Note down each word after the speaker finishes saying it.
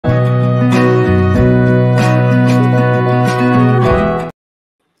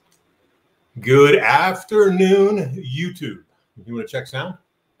Good afternoon, YouTube. You want to check sound?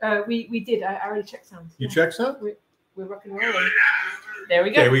 We did. I already checked sound. You checked sound? We're rocking and rolling. There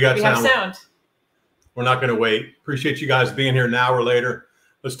we go. Okay, we got sound. Have sound. We're not going to wait. Appreciate you guys being here an hour later.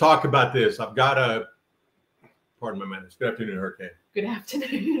 Let's talk about this. I've got a, pardon my manners. Good afternoon, Hurricane. Good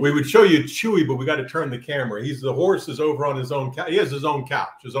afternoon. We would show you Chewy, but we got to turn the camera. The horse is over on his own couch. He has his own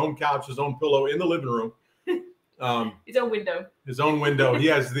couch, his own pillow in the living room. His own window. His own window. He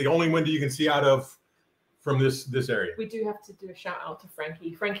has the only window you can see out of from this area. We do have to do a shout out to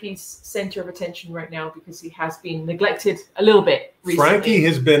Frankie. Frankie's center of attention right now because he has been neglected a little bit recently. Frankie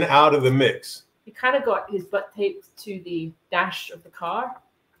has been out of the mix. He kind of got his butt taped to the dash of the car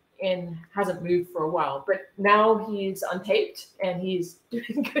and hasn't moved for a while. But now he's untaped and he's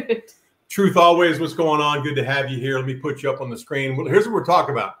doing good. Truth always, what's going on? Good to have you here. Let me put you up on the screen. Well, here's what we're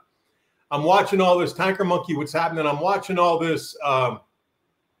talking about. I'm watching all this Tanker Monkey, what's happening. I'm watching all this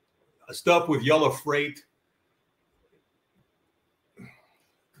stuff with Yellow Freight.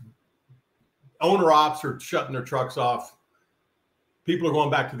 Owner ops are shutting their trucks off. People are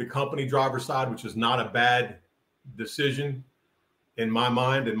going back to the company driver side, which is not a bad decision in my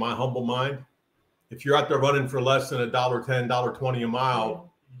mind, in my humble mind. If you're out there running for less than $1.10, $1.20 a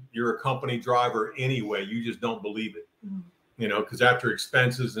mile, you're a company driver anyway. You just don't believe it. You know, because after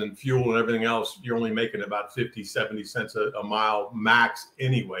expenses and fuel and everything else, you're only making about 50, 70 cents a mile max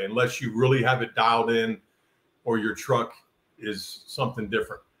anyway, unless you really have it dialed in or your truck is something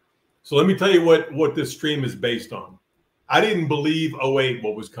different. So let me tell you what this stream is based on. I didn't believe 08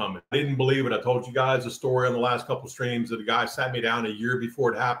 what was coming. I didn't believe it. I told you guys a story on the last couple of streams that a guy sat me down a year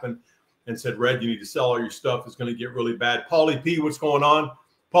before it happened and said, Red, you need to sell all your stuff. It's going to get really bad. Paulie P, what's going on?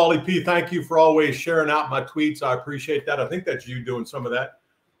 Paulie P, thank you for always sharing out my tweets. I appreciate that. I think that's you doing some of that,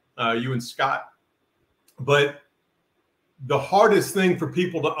 you and Scott. But the hardest thing for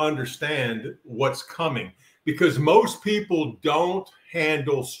people to understand what's coming, because most people don't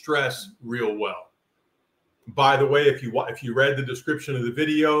handle stress real well. By the way, if you read the description of the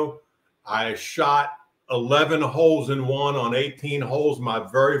video, I shot 11 holes in one on 18 holes my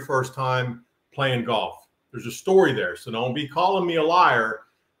very first time playing golf. There's a story there, so don't be calling me a liar,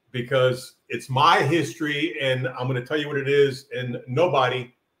 because it's my history and I'm going to tell you what it is, and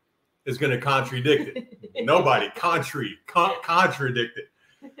nobody is going to contradict it. Nobody contradict it.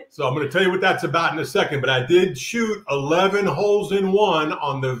 So I'm going to tell you what that's about in a second, but I did shoot 11 holes in one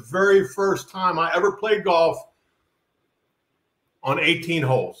on the very first time I ever played golf on 18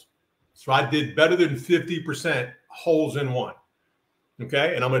 holes. So I did better than 50% holes in one.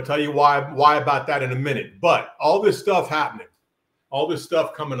 Okay. And I'm going to tell you why about that in a minute, but all this stuff happening, all this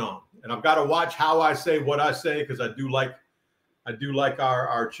stuff coming on, and I've got to watch how I say what I say, because I do like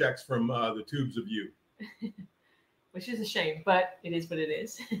our checks from the tubes of you. Which is a shame, but it is what it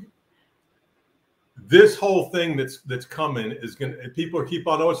is. This whole thing that's coming is going to, people keep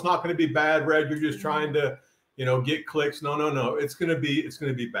on, oh, it's not going to be bad, Red. You're just trying to, get clicks. No. It's going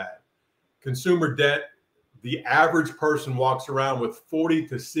to be bad. Consumer debt. The average person walks around with 40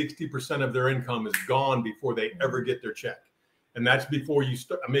 to 60% of their income is gone before they ever get their check. And that's before you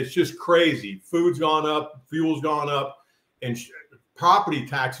start. I mean, it's just crazy. Food's gone up, fuel's gone up, and property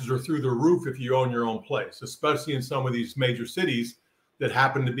taxes are through the roof if you own your own place, especially in some of these major cities that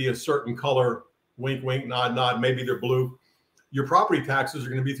happen to be a certain color, wink, wink, nod, nod, maybe they're blue. Your property taxes are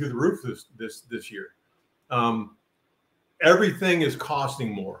going to be through the roof this year. Everything is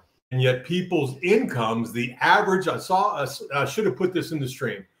costing more. And yet people's incomes, the average, I should have put this in the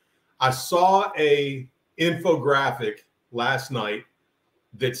stream. I saw a infographic last night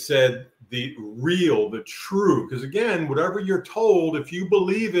that said the true, because again, whatever you're told, if you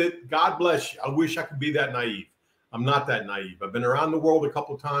believe it, God bless you. I wish I could be that naive. I'm not that naive. I've been around the world a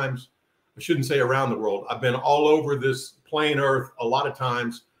couple of times. I shouldn't say around the world. I've been all over this plain earth a lot of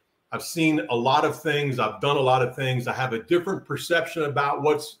times. I've seen a lot of things. I've done a lot of things. I have a different perception about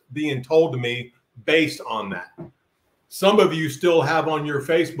what's being told to me based on that. Some of you still have on your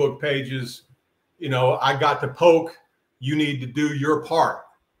Facebook pages, I got to poke. You need to do your part.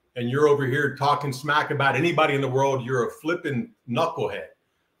 And you're over here talking smack about anybody in the world. You're a flipping knucklehead.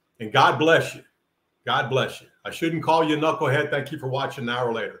 And God bless you. God bless you. I shouldn't call you a knucklehead. Thank you for watching an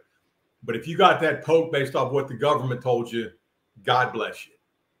hour later. But if you got that poke based off what the government told you, God bless you.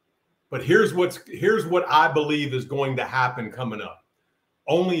 But here's what I believe is going to happen coming up.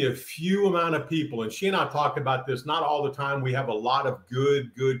 Only a few amount of people, and she and I talk about this not all the time. We have a lot of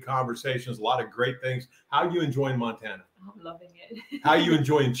good conversations, a lot of great things. How are you enjoying Montana? I'm loving it. How are you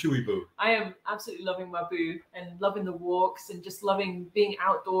enjoying Chewy Boo? I am absolutely loving my boo and loving the walks and just loving being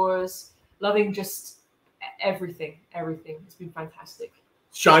outdoors, loving just everything. It's been fantastic.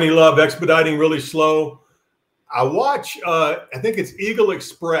 Shiny Love expediting really slow. I watch, I think it's Eagle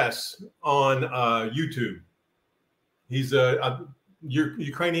Express on YouTube. He's a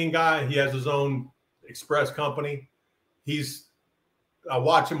Ukrainian guy. He has his own express company. I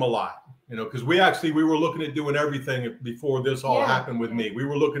watch him a lot, you know, because we were looking at doing everything before this all happened with me. We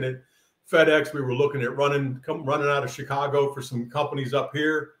were looking at FedEx. We were looking at running out of Chicago for some companies up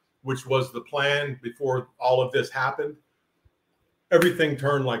here, which was the plan before all of this happened. Everything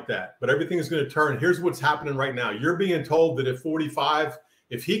turned like that, but everything is going to turn. Here's what's happening right now. You're being told that at 45,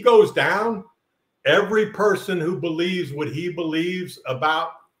 if he goes down, every person who believes what he believes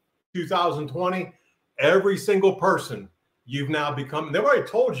about 2020, every single person you've now become, they've already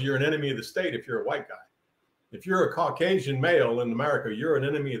told you you're an enemy of the state if you're a white guy. If you're a Caucasian male in America, you're an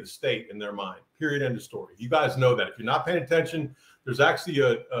enemy of the state in their mind, period, end of story. You guys know that. If you're not paying attention, there's actually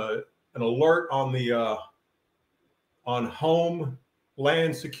an alert on the on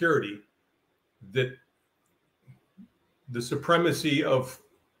Homeland Security that the supremacy of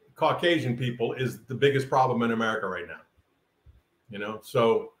Caucasian people is the biggest problem in America right now. You know,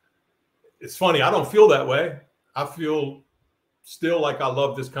 so it's funny. I don't feel that way. I feel still like I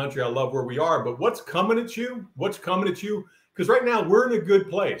love this country. I love where we are. But what's coming at you? What's coming at you? Because right now we're in a good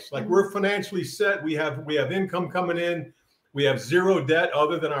place. Like, we're financially set. We have income coming in. We have zero debt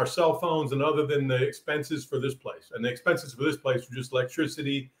other than our cell phones and other than the expenses for this place. And the expenses for this place are just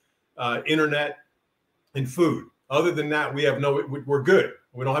electricity, internet, and food. Other than that, we're good.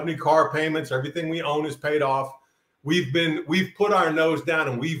 We don't have any car payments. Everything we own is paid off. We've put our nose down,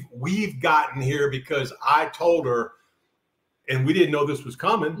 and we've gotten here because I told her, and we didn't know this was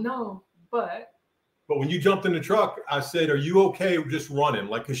coming. No, but when you jumped in the truck, I said, "Are you okay just running?"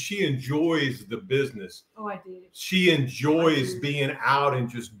 Like, because she enjoys the business. Oh, I did. She enjoys being out and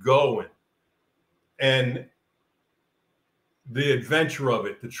just going. And the adventure of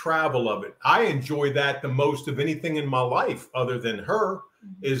it, the travel of it. I enjoy that the most of anything in my life other than her,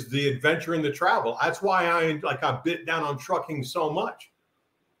 is the adventure and the travel. That's why I bit down on trucking so much.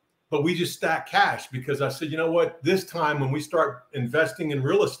 But we just stack cash because I said, you know what, this time when we start investing in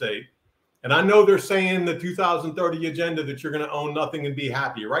real estate, and I know they're saying the 2030 agenda that you're going to own nothing and be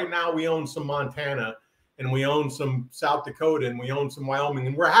happy. Right now we own some Montana and we own some South Dakota and we own some Wyoming,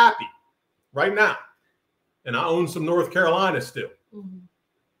 and we're happy right now. And I own some North Carolina still.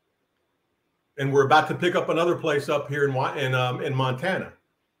 And we're about to pick up another place up here in Montana.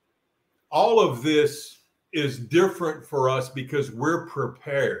 All of this is different for us because we're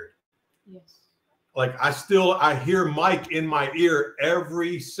prepared. Yes. Like, I hear Mike in my ear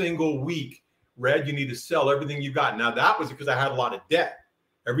every single week. Red, you need to sell everything you got. Now, that was because I had a lot of debt.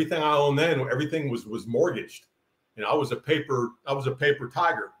 Everything I owned then, everything was mortgaged. You know, I was a paper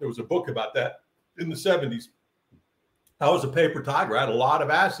tiger. There was a book about that in the 70s. I was a paper tiger. I had a lot of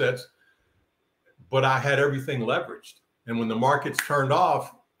assets, but I had everything leveraged. And when the markets turned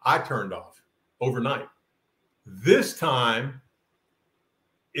off, I turned off overnight. This time,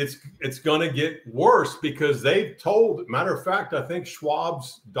 it's going to get worse because they've told, matter of fact, I think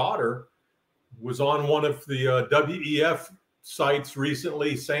Schwab's daughter was on one of the WEF sites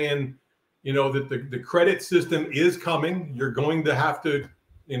recently saying, you know, that the credit system is coming. You're going to have to,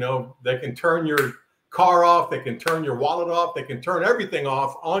 you know, they can turn your car off. They can turn your wallet off. They can turn everything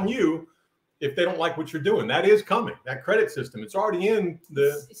off on you if they don't like what you're doing. That is coming, that credit system. It's already in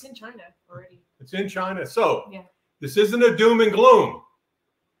it's in China already. It's in China. So yeah. This isn't a doom and gloom.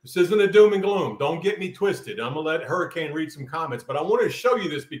 This isn't a doom and gloom. Don't get me twisted. I'm going to let Hurricane read some comments, but I want to show you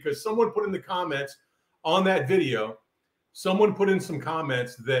this because someone put in the comments on that video, someone put in some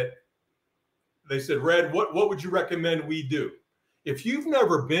comments that they said, Red, what would you recommend we do? If you've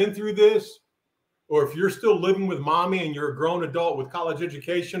never been through this, or if you're still living with mommy and you're a grown adult with college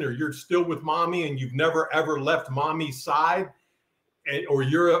education, or you're still with mommy and you've never ever left mommy's side, or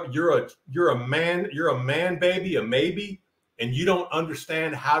you're a man baby, a maybe, and you don't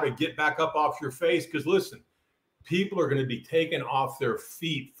understand how to get back up off your face. Because listen, people are going to be taken off their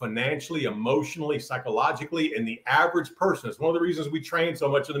feet financially, emotionally, psychologically. And the average person, it's one of the reasons we train so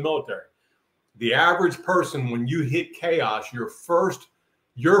much in the military. The average person, when you hit chaos, your first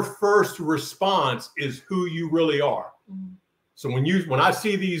response is who you really are. So when I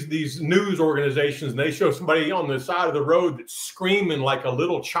see these news organizations and they show somebody on the side of the road that's screaming like a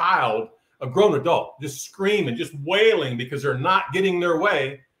little child, a grown adult, just screaming, just wailing because they're not getting their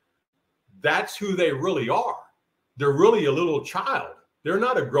way, that's who they really are. They're really a little child. They're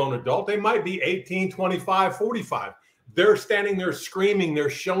not a grown adult. They might be 18, 25, 45. They're standing there screaming.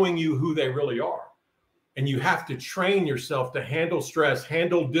 They're showing you who they really are. And you have to train yourself to handle stress,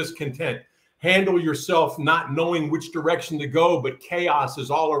 handle discontent, Handle yourself not knowing which direction to go, but chaos is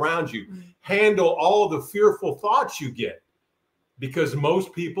all around you. Handle all the fearful thoughts you get, because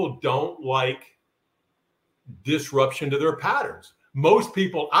most people don't like disruption to their patterns. Most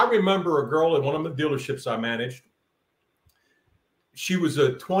people, I remember a girl in one of the dealerships I managed. She was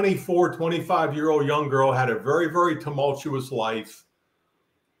a 24, 25-year-old young girl, had a very, very tumultuous life.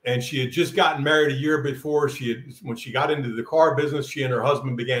 And she had just gotten married a year before. When she got into the car business, she and her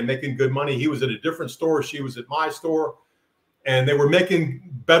husband began making good money. He was at a different store. She was at my store. And they were making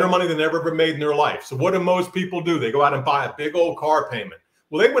better money than they ever made in their life. So what do most people do? They go out and buy a big old car payment.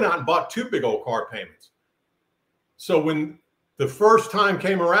 Well, they went out and bought 2 big old car payments. So when the first time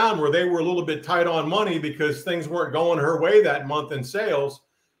came around where they were a little bit tight on money because things weren't going her way that month in sales,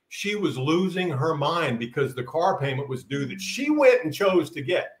 she was losing her mind because the car payment was due that she went and chose to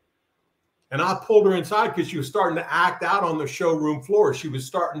get. And I pulled her inside because she was starting to act out on the showroom floor. She was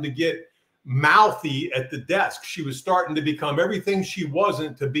starting to get mouthy at the desk. She was starting to become everything she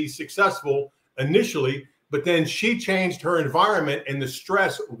wasn't to be successful initially, but then she changed her environment and the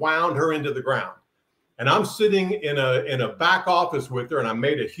stress wound her into the ground. And I'm sitting in a back office with her, and I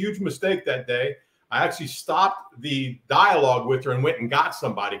made a huge mistake that day. I actually stopped the dialogue with her and went and got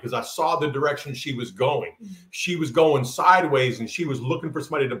somebody because I saw the direction she was going. She was going sideways, and she was looking for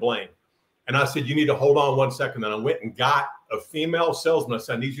somebody to blame. And I said, you need to hold on 1 second. And I went and got a female salesman. I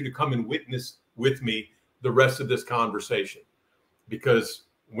said, I need you to come and witness with me the rest of this conversation, because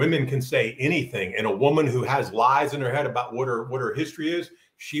women can say anything. And a woman who has lies in her head about what her history is,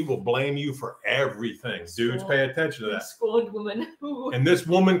 she will blame you for everything. Dudes, pay attention to that. Scorned woman. And this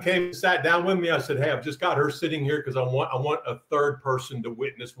woman came and sat down with me. I said, hey, I've just got her sitting here because I want a third person to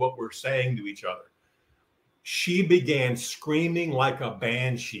witness what we're saying to each other. She began screaming like a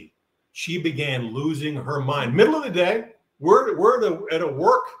banshee. She began losing her mind. Middle of the day, we're at a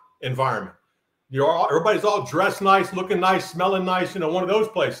work environment. Everybody's all dressed nice, looking nice, smelling nice, one of those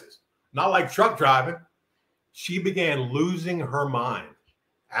places. Not like truck driving. She began losing her mind.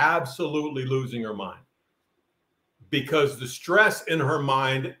 Absolutely losing her mind, because the stress in her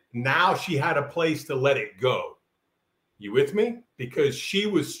mind, now she had a place to let it go. You with me? Because she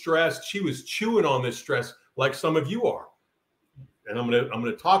was stressed. She was chewing on this stress like some of you are. And I'm going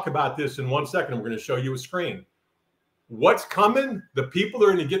to talk about this in 1 second. We're going to show you a screen. What's coming? The people that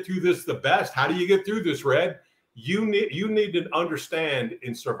are going to get through this the best. How do you get through this, Red? You need to understand,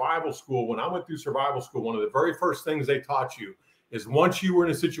 in survival school, when I went through survival school, one of the very first things they taught you is once you were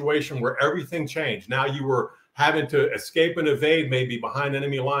in a situation where everything changed, now you were having to escape and evade maybe behind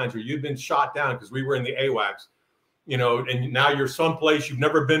enemy lines, or you'd been shot down because we were in the AWACS, and now you're someplace you've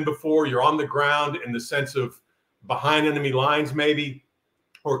never been before. You're on the ground in the sense of behind enemy lines maybe,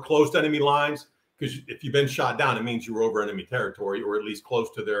 or close to enemy lines, because if you've been shot down, it means you were over enemy territory, or at least close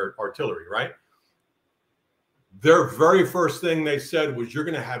to their artillery, right? Their very first thing they said was, you're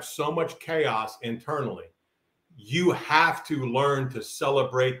going to have so much chaos internally. You have to learn to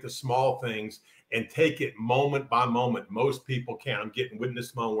celebrate the small things and take it moment by moment. Most people can't. I'm getting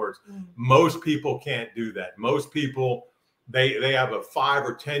witness my own words. Most people can't do that. Most people, they have a 5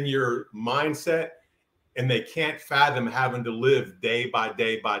 or 10 year mindset, and they can't fathom having to live day by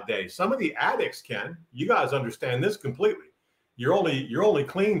day by day. Some of the addicts can. You guys understand this completely. You're only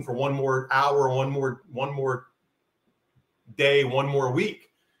clean for 1 more hour, one more day, 1 more week.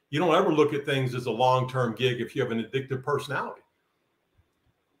 You don't ever look at things as a long-term gig if you have an addictive personality.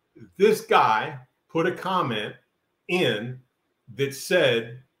 This guy put a comment in that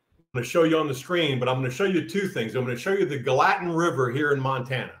said, I'm going to show you on the screen, but I'm going to show you 2 things. I'm going to show you the Gallatin River here in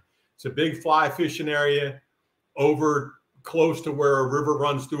Montana. It's a big fly fishing area over close to where a river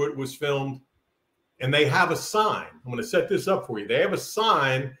runs through it was filmed. And they have a sign. I'm going to set this up for you. They have a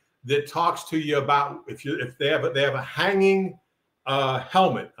sign that talks to you about if they have a hanging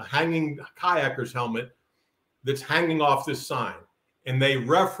helmet, a hanging kayaker's helmet that's hanging off this sign. And they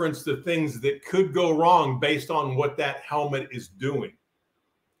reference the things that could go wrong based on what that helmet is doing.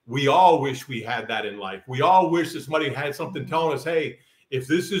 We all wish we had that in life. We all wish that somebody had something telling us, hey, if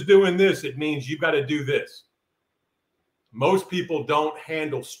this is doing this, it means you've got to do this. Most people don't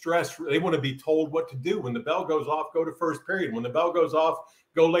handle stress. They want to be told what to do. When the bell goes off, go to first period. When the bell goes off,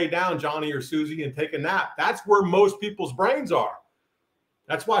 go lay down, Johnny or Susie, and take a nap. That's where most people's brains are.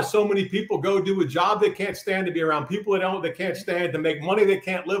 That's why so many people go do a job they can't stand, to be around people they can't stand, to make money they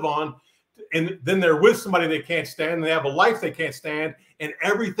can't live on. And then they're with somebody they can't stand, and they have a life they can't stand, and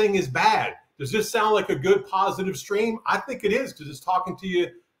everything is bad. Does this sound like a good, positive stream? I think it is, because it's talking to you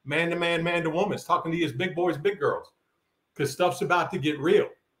man to man, man to woman. It's talking to you as big boys, big girls, because stuff's about to get real.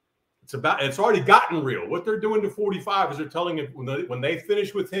 It's already gotten real. What they're doing to 45 is they're telling him when they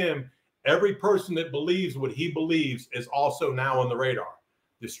finish with him, Every person that believes what he believes is also now on the radar.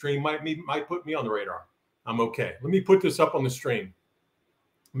 The stream might put me on the radar. I'm okay. Let me put this up on the stream.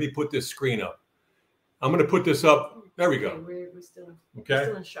 Let me put this screen up. I'm going to put this up. There we go. We're still, okay. We're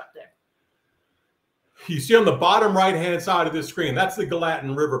still in shot there. You see on the bottom right-hand side of this screen, that's the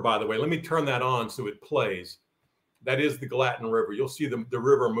Gallatin River, by the way. Let me turn that on so it plays. That is the Gallatin River. You'll see the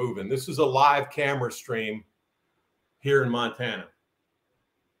river moving. This is a live camera stream here in Montana.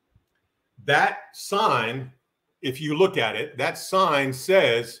 That sign, if you look at it, that sign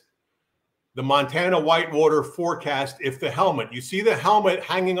says the Montana Whitewater forecast if the helmet. You see the helmet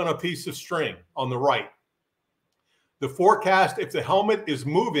hanging on a piece of string on the right. The forecast, if the helmet is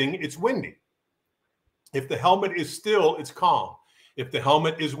moving, it's windy. If the helmet is still, it's calm. If the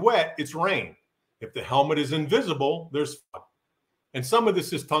helmet is wet, it's rain. If the helmet is invisible, there's fun. And some of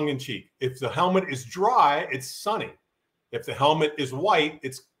this is tongue-in-cheek. If the helmet is dry, it's sunny. If the helmet is white,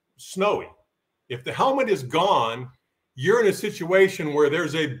 it's snowy. If the helmet is gone, you're in a situation where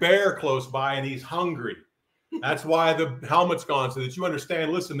there's a bear close by and he's hungry. That's why the helmet's gone, so that you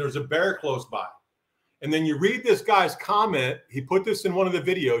understand, listen, there's a bear close by. And then you read this guy's comment. He put this in one of the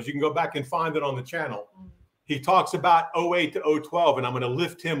videos. You can go back and find it on the channel. He talks about 08 to 012, and I'm going to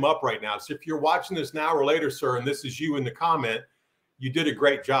lift him up right now. So if you're watching this now or later, sir, and this is you in the comment, you did a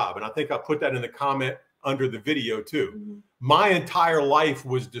great job. And I think I put that in the comment under the video too. Mm-hmm. My entire life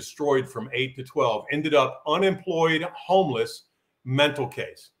was destroyed from 8 to 12, ended up unemployed, homeless, mental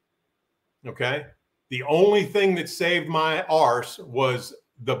case. Okay. The only thing that saved my arse was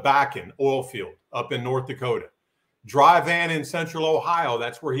the Bakken oil field up in North Dakota. Dry Van in Central Ohio,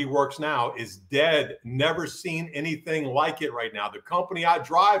 that's where he works now, is dead. Never seen anything like it right now. The company I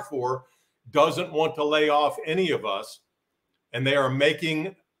drive for doesn't want to lay off any of us. And we are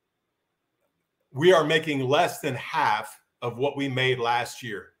making less than half of what we made last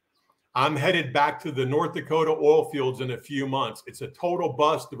year. I'm headed back to the North Dakota oil fields in a few months. It's a total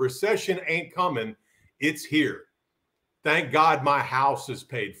bust. The recession ain't coming. It's here. Thank God my house is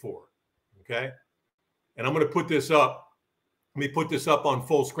paid for. Okay. And I'm going to put this up. Let me put this up on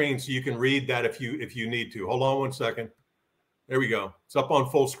full screen so you can read that if you need to. Hold on one second. There we go. It's up on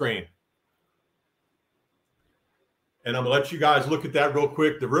full screen. And I'm going to let you guys look at that real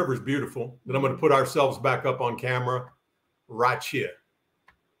quick. The river's beautiful. Then I'm going to put ourselves back up on camera right here.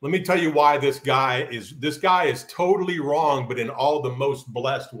 Let me tell you why this guy is totally wrong, but in all the most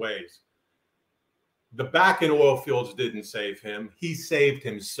blessed ways. The Bakken oil fields didn't save him. He saved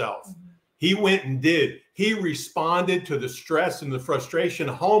himself. Mm-hmm. He went and did. He responded to the stress and the frustration,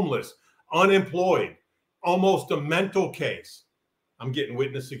 homeless, unemployed, almost a mental case. I'm getting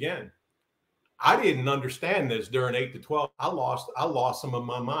witness again. I didn't understand this during 8 to 12. I lost some of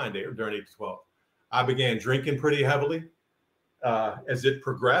my mind during 8 to 12. I began drinking pretty heavily as it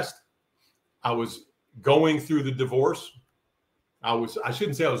progressed. I was going through the divorce. I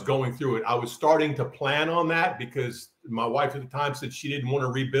shouldn't say I was going through it. I was starting to plan on that because my wife at the time said she didn't want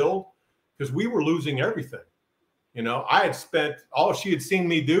to rebuild because we were losing everything. You know, I had spent all she had seen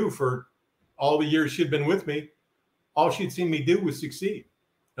me do for all the years she'd been with me. All she'd seen me do was succeed.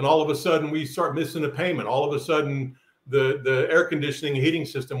 And all of a sudden we start missing a payment. All of a sudden the air conditioning and heating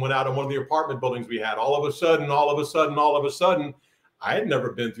system went out in one of the apartment buildings we had. All of a sudden, I had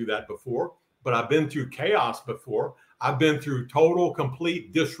never been through that before, but I've been through chaos before. I've been through total,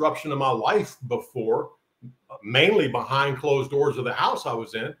 complete disruption of my life before, mainly behind closed doors of the house I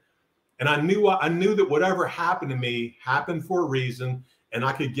was in. And I knew that whatever happened to me happened for a reason, and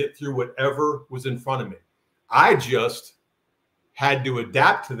I could get through whatever was in front of me. I just had to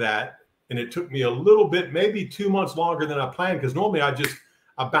adapt to that. And it took me a little bit, maybe 2 months longer than I planned, because normally I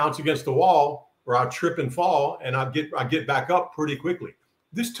bounce against the wall or I trip and fall and I get back up pretty quickly.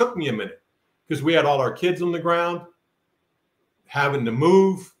 This took me a minute because we had all our kids on the ground, having to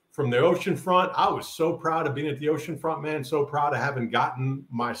move from the ocean front. I was so proud of being at the ocean front, man. So proud of having gotten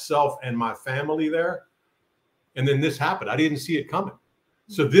myself and my family there. And then this happened. I didn't see it coming.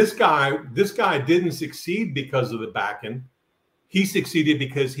 So this guy didn't succeed because of the Bakken. He succeeded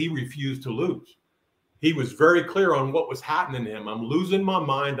because he refused to lose. He was very clear on what was happening to him. I'm losing my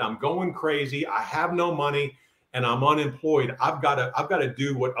mind. I'm going crazy. I have no money and I'm unemployed. I've got to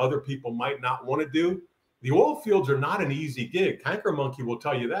do what other people might not want to do. The oil fields are not an easy gig. Canker Monkey will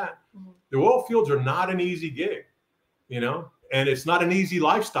tell you that. Mm-hmm. The oil fields are not an easy gig, you know, and it's not an easy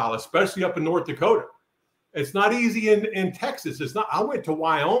lifestyle, especially up in North Dakota. It's not easy in Texas. It's not. I went to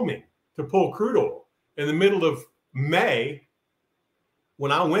Wyoming to pull crude oil in the middle of May.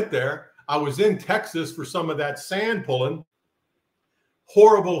 When I went there, I was in Texas for some of that sand pulling.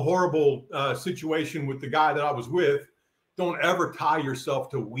 Horrible situation with the guy that I was with. Don't ever tie yourself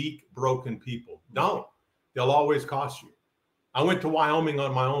to weak, broken people. Don't. They'll always cost you. I went to Wyoming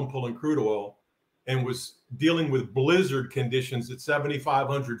on my own pulling crude oil and was dealing with blizzard conditions at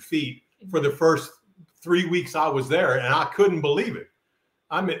 7,500 feet for the first 3 weeks I was there, and I couldn't believe it.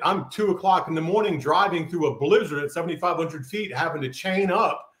 I'm 2 o'clock in the morning driving through a blizzard at 7,500 feet, having to chain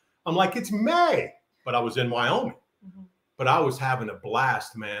up. I'm like, it's May, but I was in Wyoming. But I was having a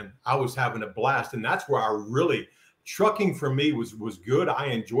blast, man. I was having a blast, and that's where I really, trucking for me was good. I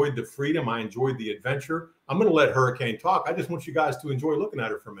enjoyed the freedom. I enjoyed the adventure. I'm going to let Hurricane talk. I just want you guys to enjoy looking at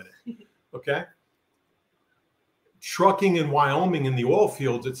her for a minute, okay? Trucking in Wyoming in the oil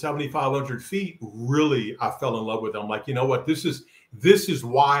fields at 7,500 feet, really, I fell in love with it. I'm like, you know what? This is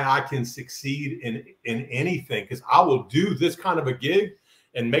why I can succeed in anything, because I will do this kind of a gig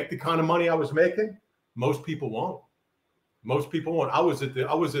and make the kind of money I was making. Most people won't. Most people won't. I was at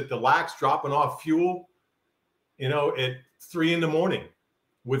the Lacs dropping off fuel, you know, at 3 in the morning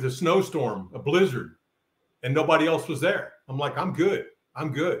with a snowstorm, a blizzard, and nobody else was there. I'm like, I'm good.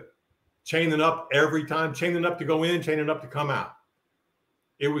 I'm good. Chaining up every time, chaining up to go in, chaining up to come out.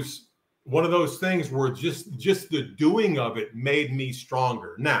 It was one of those things where just the doing of it made me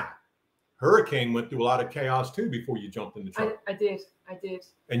stronger. Now, Hurricane went through a lot of chaos too before you jumped in the truck. I did.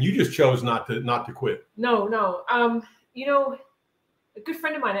 And you just chose not to quit. No. You know, a good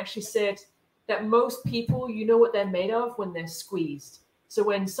friend of mine actually said that most people, you know what they're made of when they're squeezed. So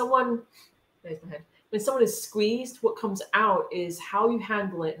when someone, there's my head. When someone is squeezed, what comes out is how you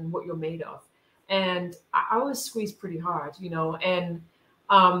handle it and what you're made of. And I was squeezed pretty hard, you know, and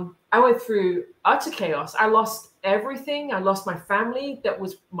I went through utter chaos. I lost everything. I lost my family. That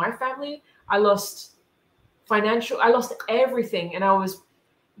was my family. I lost I lost everything. And I was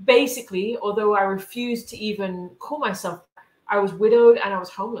basically, although I refused to even call myself, I was widowed and I was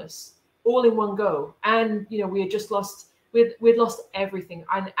homeless all in one go. And, you know, we had just lost, we'd lost everything.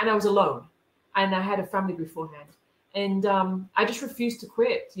 And I was alone. And I had a family beforehand. And I just refused to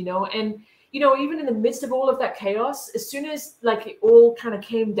quit, you know. And, you know, even in the midst of all of that chaos, as soon as like it all kind of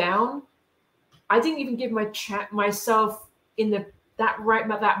came down, I didn't even give myself in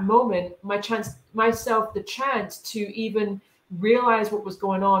that moment, myself the chance to even realize what was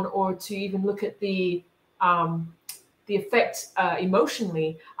going on or to even look at the effect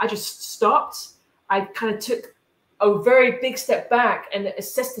emotionally. I just stopped. I kind of took a very big step back and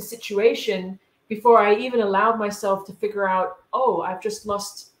assess the situation before I even allowed myself to figure out, oh, I've just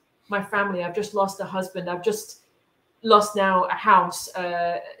lost my family. I've just lost a husband. I've just lost now a house,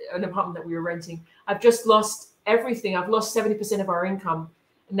 an apartment that we were renting. I've just lost everything. I've lost 70% of our income.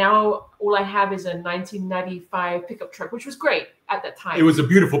 Now all I have is a 1995 pickup truck, which was great at that time. It was a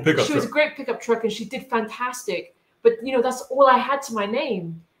beautiful pickup truck. She was a great pickup truck and she did fantastic. But, you know, that's all I had to my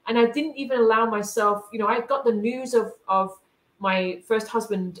name. And I didn't even allow myself, you know, I got the news of my first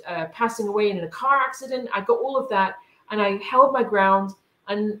husband passing away in a car accident. I got all of that and I held my ground.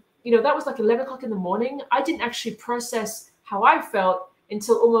 And, you know, that was like 11 o'clock in the morning. I didn't actually process how I felt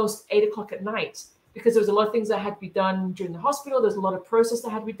until almost 8 o'clock at night, because there was a lot of things that had to be done during the hospital. There's a lot of process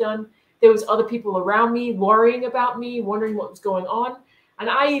that had to be done. There was other people around me worrying about me, wondering what was going on. And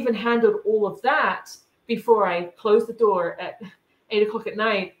I even handled all of that before I closed the door at 8 o'clock at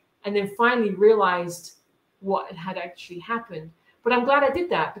night, and then finally realized what had actually happened. But I'm glad I did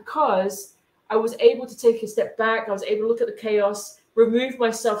that, because I was able to take a step back. I was able to look at the chaos, remove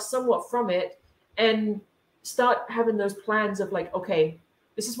myself somewhat from it, and start having those plans of like, okay,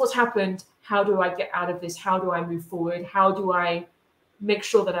 this is what's happened. How do I get out of this? How do I move forward? How do I make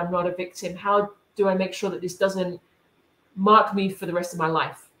sure that I'm not a victim? How do I make sure that this doesn't mark me for the rest of my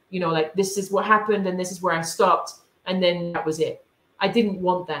life? You know, like, this is what happened and this is where I stopped, and then that was it. I didn't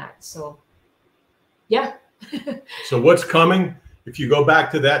want that. So, yeah. So what's coming? If you go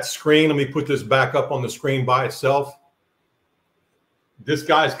back to that screen, let me put this back up on the screen by itself. This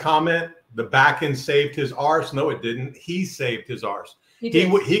guy's comment, the back end saved his arse. No, it didn't. He saved his arse.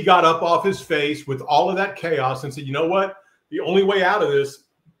 He got up off his face with all of that chaos and said, you know what? The only way out of this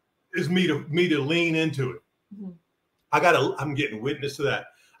is me to lean into it. Mm-hmm. I'm getting witness to that.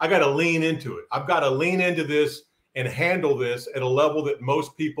 I got to lean into it. I've got to lean into this and handle this at a level that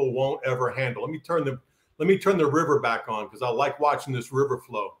most people won't ever handle. Let me turn the river back on, because I like watching this river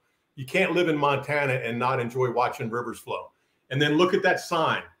flow. You can't live in Montana and not enjoy watching rivers flow. And then look at that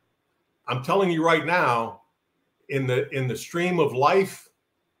sign. I'm telling you right now, in the stream of life,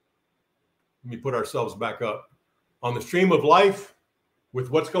 let me put ourselves back up. On the stream of life,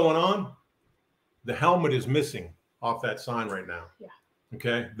 with what's going on, the helmet is missing off that sign right now. Yeah.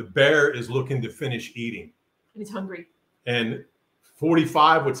 Okay. The bear is looking to finish eating. And he's hungry. And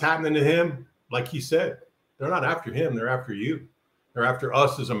 45, what's happening to him, like he said, They're not after him. They're after you. They're after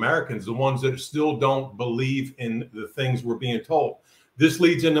us as Americans, the ones that still don't believe in the things we're being told. This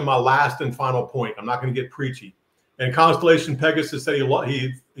leads into my last and final point. I'm not going to get preachy. And Constellation Pegasus said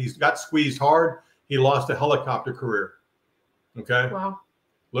he's got squeezed hard. He lost a helicopter career. Okay. Wow.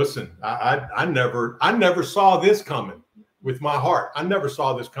 Listen, I never saw this coming with my heart. I never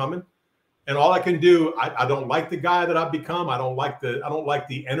saw this coming. And all I can do, I don't like the guy that I've become. I don't like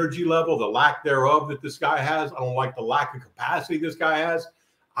the energy level, the lack thereof that this guy has. I don't like the lack of capacity this guy has.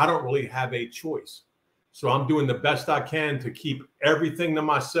 I don't really have a choice. So I'm doing the best I can to keep everything to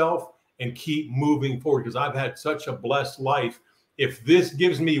myself and keep moving forward, because I've had such a blessed life. If this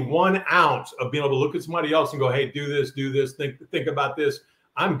gives me 1 ounce of being able to look at somebody else and go, hey, do this, think about this,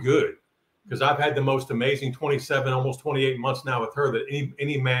 I'm good. Because I've had the most amazing 27, almost 28 months now with her that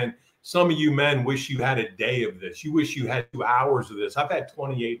any man, some of you men wish you had a day of this. You wish you had 2 hours of this. I've had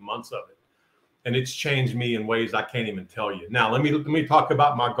 28 months of it. And it's changed me in ways I can't even tell you. Now, let me talk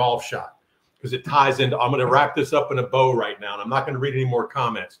about my golf shot, because it ties into, I'm going to wrap this up in a bow right now. And I'm not going to read any more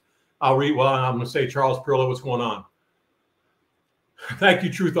comments. I'm going to say, Charles Pirillo, what's going on? Thank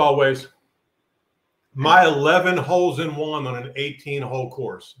you, Truth Always. My 11 holes in one on an 18-hole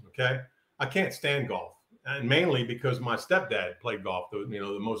course, okay? I can't stand golf, and mainly because my stepdad played golf,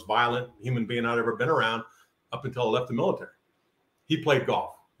 the most violent human being I'd ever been around up until I left the military. He played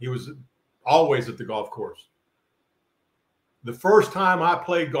golf. He was always at the golf course. The first time I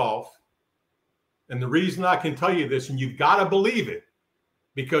played golf, and the reason I can tell you this, and you've got to believe it,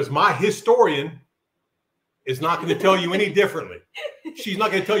 because my historian is not going to tell you any differently. She's not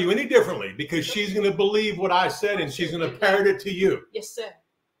going to tell you any differently, because she's going to believe what I said and she's going to parrot it to you. Yes, sir.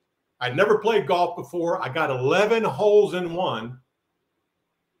 I'd never played golf before. I got 11 holes in one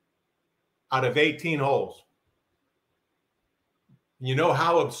out of 18 holes. You know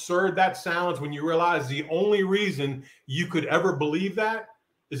how absurd that sounds when you realize the only reason you could ever believe that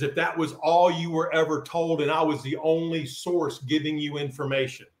is if that was all you were ever told and I was the only source giving you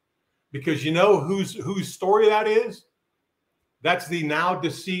information. Because you know whose story that is? That's the now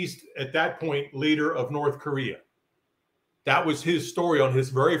deceased, at that point, leader of North Korea. That was his story on his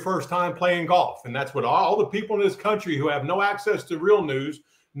very first time playing golf. And that's what all the people in this country who have no access to real news,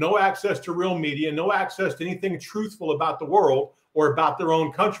 no access to real media, no access to anything truthful about the world or about their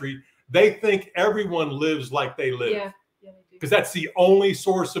own country, they think everyone lives like they live. Yeah, they do. Because that's the only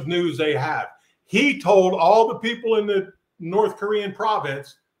source of news they have. He told all the people in the North Korean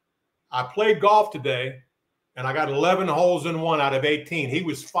province, I played golf today and I got 11 holes in one out of 18. He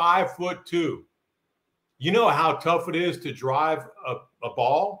was 5'2". You know how tough it is to drive a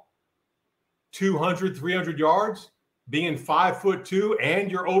ball 200, 300 yards, being 5'2", and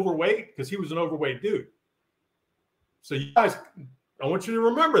you're overweight, because he was an overweight dude. So you guys, I want you to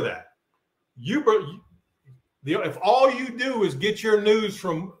remember that. If all you do is get your news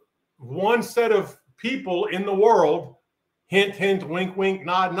from one set of people in the world, hint, hint, wink, wink,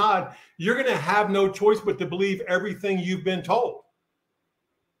 nod, nod, you're going to have no choice but to believe everything you've been told.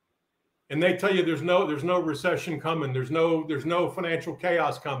 And they tell you there's no recession coming. There's no financial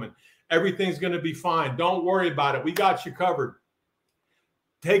chaos coming. Everything's going to be fine. Don't worry about it. We got you covered.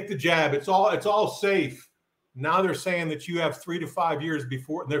 Take the jab. It's all safe. Now they're saying that you have 3 to 5 years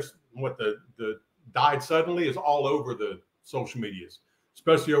before. And there's what the died suddenly is all over the social medias,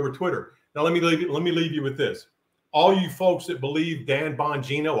 especially over Twitter. Now let me leave you with this. All you folks that believe Dan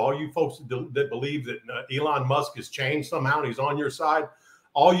Bongino, all you folks that believe that Elon Musk has changed somehow and he's on your side,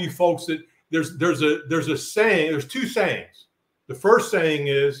 all you folks that there's a saying, there's 2 sayings. The first saying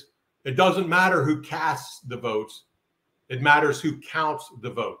is, it doesn't matter who casts the votes, it matters who counts the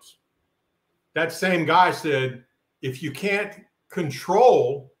votes. That same guy said, if you can't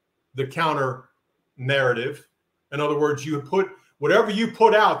control the counter narrative, in other words, you put whatever you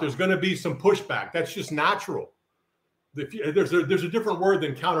put out, there's going to be some pushback. That's just natural. There's a different word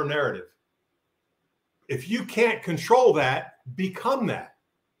than counter narrative. If you can't control that, become that.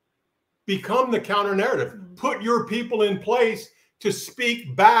 Become the counter narrative. Put your people in place to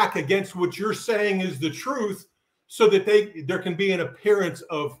speak back against what you're saying is the truth, so that there can be an appearance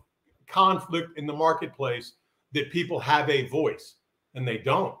of conflict in the marketplace, that people have a voice, and they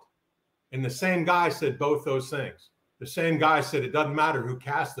don't. And the same guy said both those things. The same guy said it doesn't matter who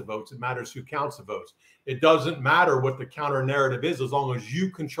casts the votes, it matters who counts the votes. It doesn't matter what the counter narrative is, as long as you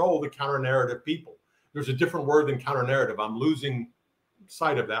control the counter narrative people. There's a different word than counter narrative. I'm losing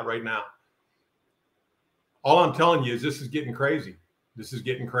sight of that right now. All I'm telling you is this is getting crazy. This is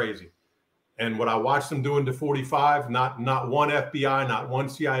getting crazy. And what I watched them doing to 45, not one FBI, not one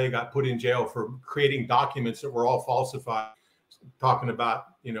CIA got put in jail for creating documents that were all falsified, talking about,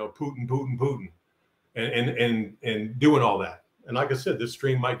 Putin. and doing all that. And like I said, this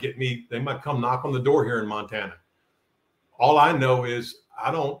stream might get me, they might come knock on the door here in Montana. All I know is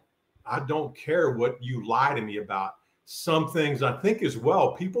I don't care what you lie to me about. Some things I think as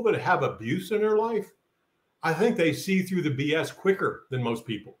well, people that have abuse in their life, I think they see through the BS quicker than most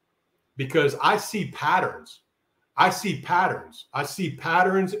people, because I see patterns. I see patterns. I see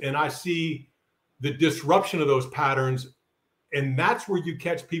patterns, and I see the disruption of those patterns. And that's where you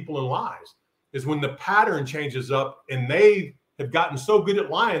catch people in lies, is when the pattern changes up and they have gotten so good at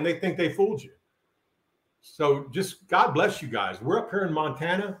lying, they think they fooled you. So just God bless you guys. We're up here in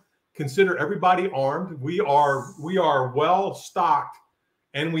Montana. Consider everybody armed. We are well stocked,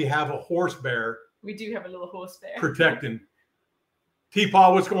 and we have a horse bear. We do have a little horse bear protecting.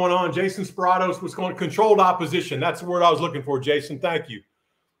 T-Paw, what's going on? Jason Speratos, what's going on? Controlled opposition. That's the word I was looking for, Jason. Thank you.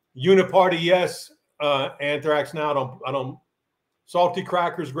 Uniparty, yes. Anthrax now. I don't. Salty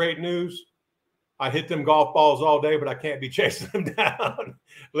Crackers, great news. I hit them golf balls all day, but I can't be chasing them down.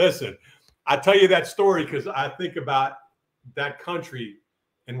 Listen, I tell you that story because I think about that country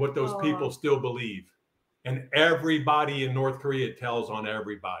and what those people still believe. And everybody in North Korea tells on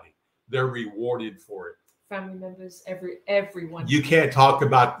everybody. They're rewarded for it. Family members, everyone. You can't talk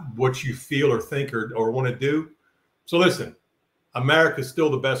about what you feel or think or want to do. So listen, America's still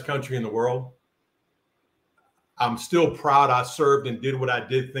the best country in the world. I'm still proud I served and did what I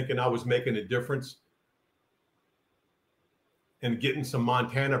did, thinking I was making a difference and getting some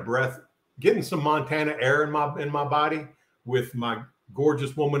Montana breath, getting some Montana air in my body with my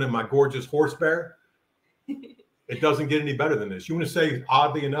gorgeous woman and my gorgeous horse bear. It doesn't get any better than this. You want to say,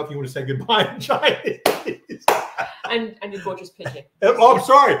 oddly enough, you want to say goodbye in Chinese. and your gorgeous pigeon. Oh, I'm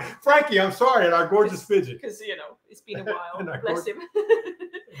sorry. Frankie, I'm sorry. And our gorgeous pigeon. Because, it's been a while. Bless him.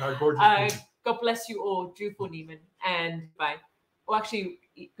 Our gorgeous pigeon. God bless you all. Drew Neiman. And bye. Well, actually,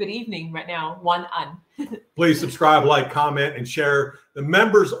 good evening right now. One an. Please subscribe, like, comment, and share. The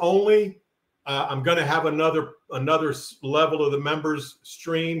members only. I'm going to have another level of the members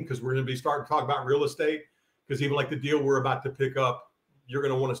stream, because we're going to be starting to talk about real estate. Because even like the deal we're about to pick up, you're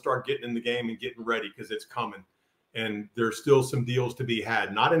going to want to start getting in the game and getting ready, because it's coming. And there's still some deals to be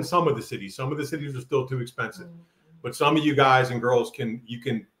had. Not in some of the cities. Some of the cities are still too expensive. But some of you guys and girls you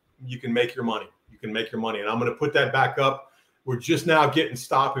can make your money. You can make your money. And I'm going to put that back up. We're just now getting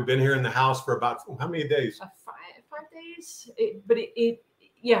stopped. We've been here in the house for about how many days? 5 days.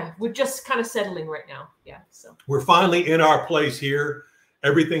 We're just kind of settling right now. Yeah. So we're finally in our place here.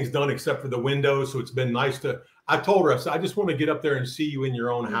 Everything's done except for the windows. So it's been nice to, I told her, I said, I just want to get up there and see you in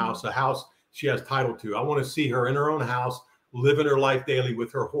your own house, a house she has title to. I want to see her in her own house, living her life daily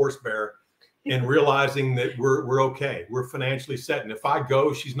with her horse bear, and realizing that we're okay. We're financially set. And if I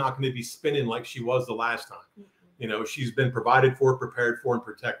go, she's not going to be spinning like she was the last time. She's been provided for, prepared for, and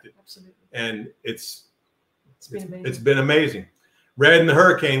protected. Absolutely. And it's been amazing. It's been amazing. Red and the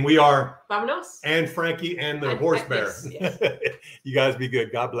Hurricane, we are. Vámonos. And Frankie and the horse bear. Yes. You guys be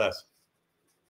good. God bless.